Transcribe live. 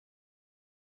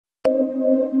It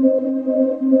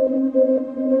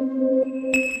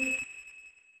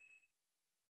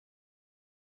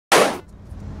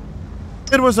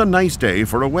was a nice day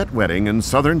for a wet wedding in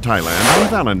southern Thailand on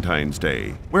Valentine's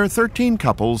Day, where 13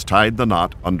 couples tied the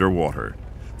knot underwater.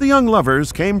 The young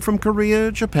lovers came from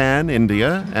Korea, Japan,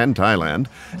 India, and Thailand,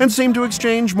 and seemed to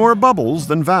exchange more bubbles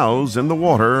than vows in the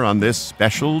water on this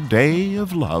special day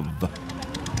of love.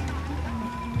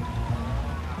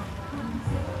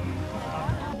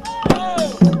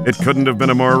 It couldn't have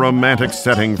been a more romantic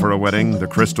setting for a wedding, the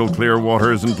crystal clear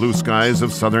waters and blue skies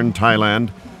of southern Thailand.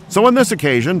 So on this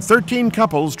occasion, 13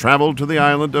 couples traveled to the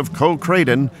island of Koh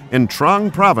Kraden in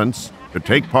Trang Province to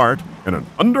take part in an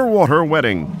underwater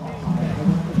wedding.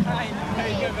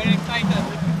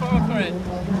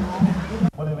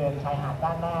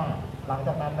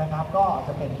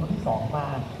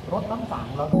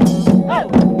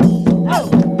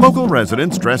 Local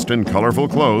residents dressed in colorful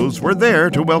clothes were there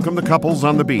to welcome the couples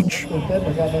on the beach.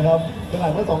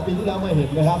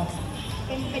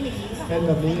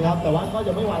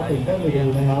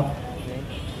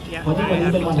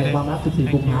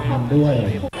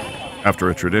 After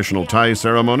a traditional Thai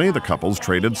ceremony, the couples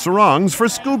traded sarongs for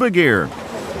scuba gear.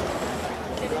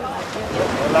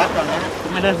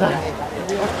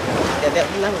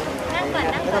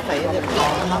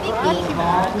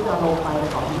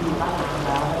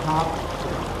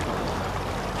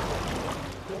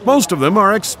 Most of them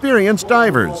are experienced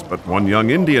divers, but one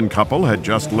young Indian couple had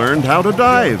just learned how to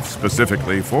dive,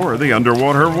 specifically for the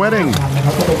underwater wedding.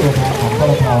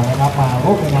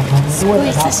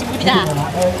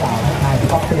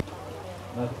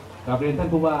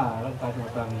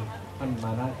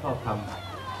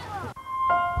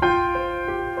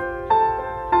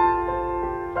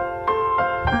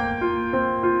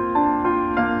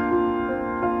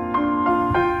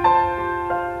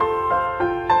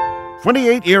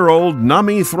 "28-year-old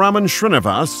Nami Thraman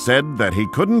Srinivas said that he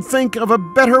couldn't think of a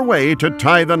better way to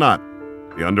tie the knot.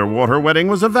 The underwater wedding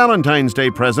was a Valentine's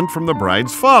Day present from the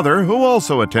bride's father, who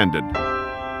also attended.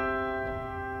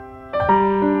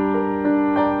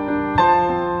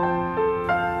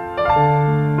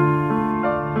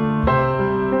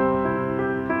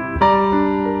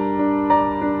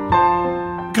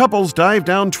 Couples dived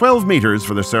down 12 meters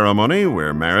for the ceremony,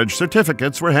 where marriage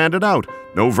certificates were handed out.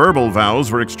 No verbal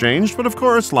vows were exchanged, but of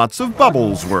course, lots of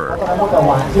bubbles were.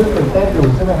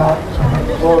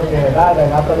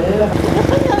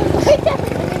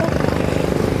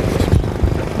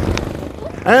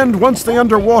 And once the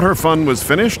underwater fun was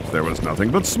finished, there was nothing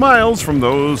but smiles from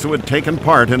those who had taken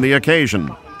part in the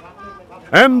occasion.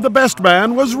 And the best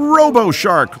man was Robo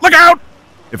Shark. Look out!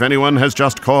 If anyone has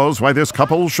just cause why this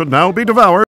couple should now be devoured,